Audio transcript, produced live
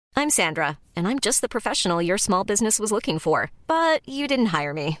I'm Sandra, and I'm just the professional your small business was looking for. But you didn't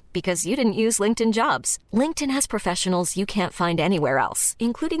hire me because you didn't use LinkedIn Jobs. LinkedIn has professionals you can't find anywhere else,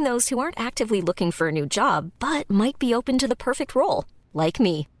 including those who aren't actively looking for a new job, but might be open to the perfect role, like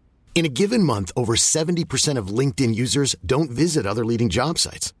me. In a given month, over 70% of LinkedIn users don't visit other leading job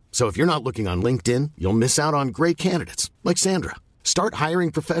sites. So if you're not looking on LinkedIn, you'll miss out on great candidates like Sandra. Start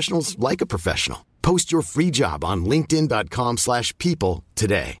hiring professionals like a professional. Post your free job on linkedin.com/people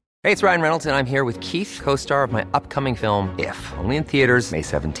today. Hey, it's Ryan Reynolds, and I'm here with Keith, co-star of my upcoming film, If, only in theaters May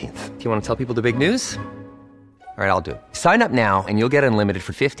 17th. Do you want to tell people the big news? All right, I'll do it. Sign up now and you'll get unlimited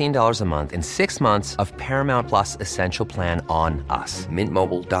for $15 a month and 6 months of Paramount Plus Essential Plan on us.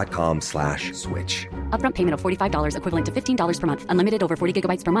 MintMobile.com/switch. Upfront payment of $45 equivalent to $15 per month. Unlimited over 40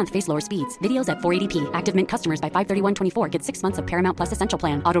 gigabytes per month. Face lower speeds. Videos at 480p. Active Mint customers by 531.24 get 6 months of Paramount Plus Essential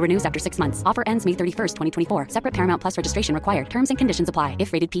Plan. Auto renews after 6 months. Offer ends May 31st, 2024. Separate Paramount Plus registration required. Terms and conditions apply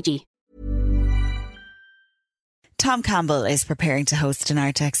if rated PG. Tom Campbell is preparing to host an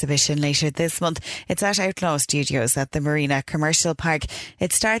art exhibition later this month. It's at Outlaw Studios at the Marina Commercial Park.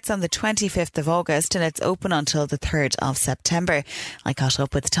 It starts on the 25th of August and it's open until the 3rd of September. I caught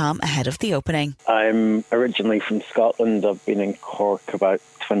up with Tom ahead of the opening. I'm originally from Scotland. I've been in Cork about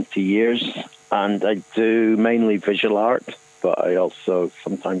 20 years and I do mainly visual art, but I also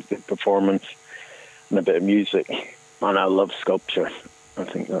sometimes do performance and a bit of music. And I love sculpture. I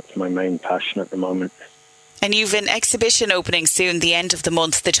think that's my main passion at the moment. And you've an exhibition opening soon, the end of the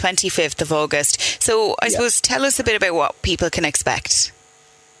month, the 25th of August. So I suppose tell us a bit about what people can expect.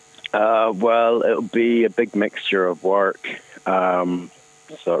 Well, it'll be a big mixture of work, so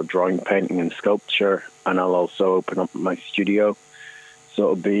drawing, painting and sculpture. And I'll also open up my studio. So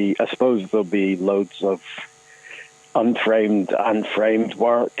it'll be, I suppose there'll be loads of unframed and framed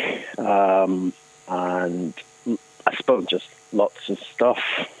work. And I suppose just lots of stuff.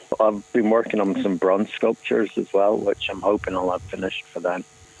 I've been working on some bronze sculptures as well, which I'm hoping I'll have finished for them.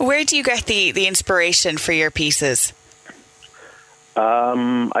 Where do you get the inspiration for your pieces?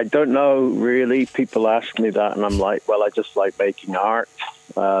 I don't know, really. People ask me that, and I'm like, well, I just like making art.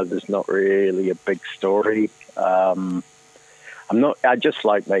 There's not really a big story. I just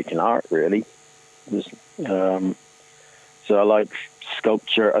like making art, really. So I like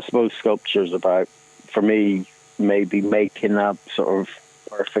sculpture. I suppose sculpture is about, for me, maybe making a sort of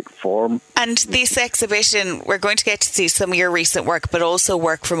perfect form. And this exhibition, we're going to get to see some of your recent work, but also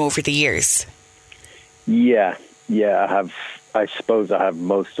work from over the years. Yeah, I suppose I have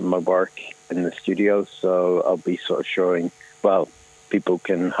most of my work in the studio, so I'll be sort of showing, well, people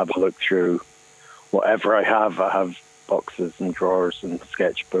can have a look through whatever I have. I have boxes and drawers and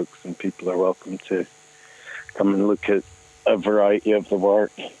sketchbooks, and people are welcome to come and look at a variety of the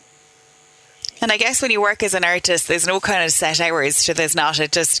work. And I guess when you work as an artist, there's no kind of set hours, so there's not.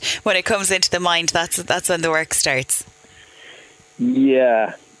 It just, when it comes into the mind, that's when the work starts.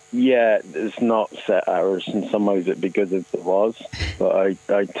 Yeah, there's not set hours. In some ways it'd be good if there was, but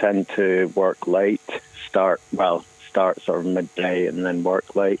I tend to work late, start sort of midday and then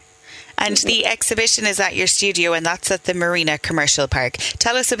work late. And the exhibition is at your studio, and that's at the Marina Commercial Park.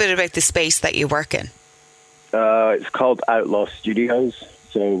 Tell us a bit about the space that you work in. It's called Outlaw Studios.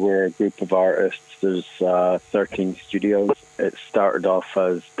 So we're a group of artists. There's 13 studios. It started off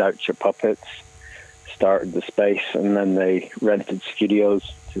as Doucher Puppets, started the space, and then they rented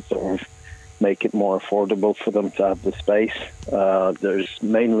studios to sort of make it more affordable for them to have the space. There's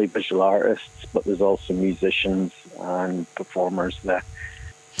mainly visual artists, but there's also musicians and performers there.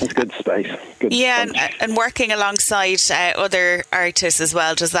 It's a good space. Good bunch. And working alongside other artists as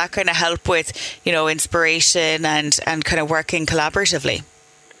well, does that kind of help with, inspiration and kind of working collaboratively?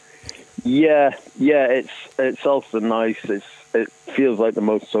 Yeah, it's also nice. It feels like the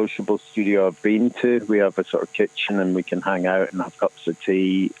most sociable studio I've been to. We have a sort of kitchen and we can hang out and have cups of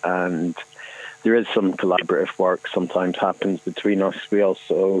tea, and there is some collaborative work sometimes happens between us. We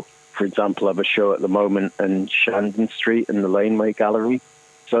also, for example, have a show at the moment in Shandon Street in the Laneway Gallery.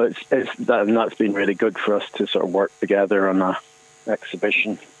 So that's been really good for us to sort of work together on a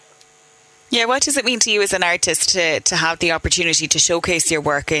exhibition. Yeah, what does it mean to you as an artist to have the opportunity to showcase your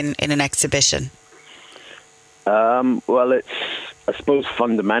work in an exhibition? Well, I suppose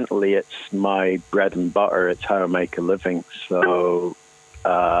fundamentally it's my bread and butter. It's how I make a living. So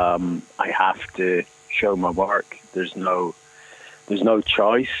I have to show my work. There's no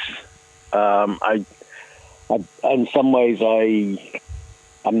choice. In some ways,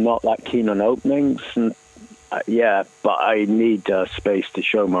 I'm not that keen on openings, and but I need a space to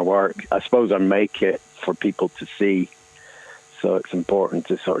show my work. I suppose I make it for people to see, so it's important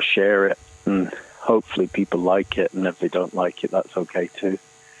to sort of share it, and hopefully people like it, and if they don't like it, that's okay too.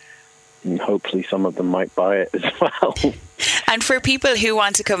 and hopefully some of them might buy it as well. And for people who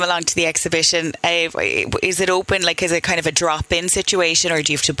want to come along to the exhibition, is it open? Like, is it kind of a drop-in situation, or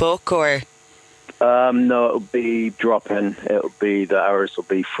do you have to book? Or no, it'll be drop-in. The hours will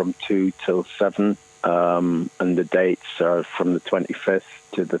be from 2 till 7, and the dates are from the 25th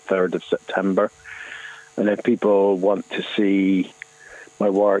to the 3rd of September. And if people want to see my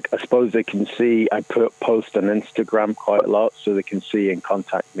work, I suppose they can see, I post on Instagram quite a lot, so they can see and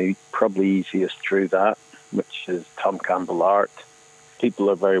contact me, probably easiest through that, which is Tom Campbell Art. People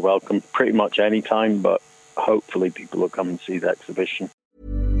are very welcome pretty much any time, but hopefully people will come and see the exhibition.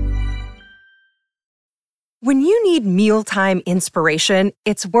 When you need mealtime inspiration,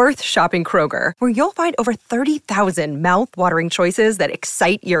 it's worth shopping Kroger, where you'll find over 30,000 mouth-watering choices that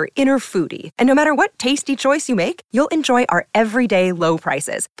excite your inner foodie. And no matter what tasty choice you make, you'll enjoy our everyday low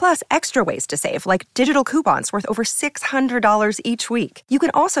prices, plus extra ways to save, like digital coupons worth over $600 each week. You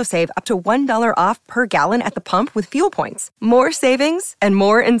can also save up to $1 off per gallon at the pump with fuel points. More savings and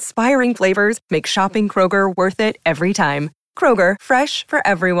more inspiring flavors make shopping Kroger worth it every time. Kroger, fresh for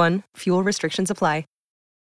everyone. Fuel restrictions apply.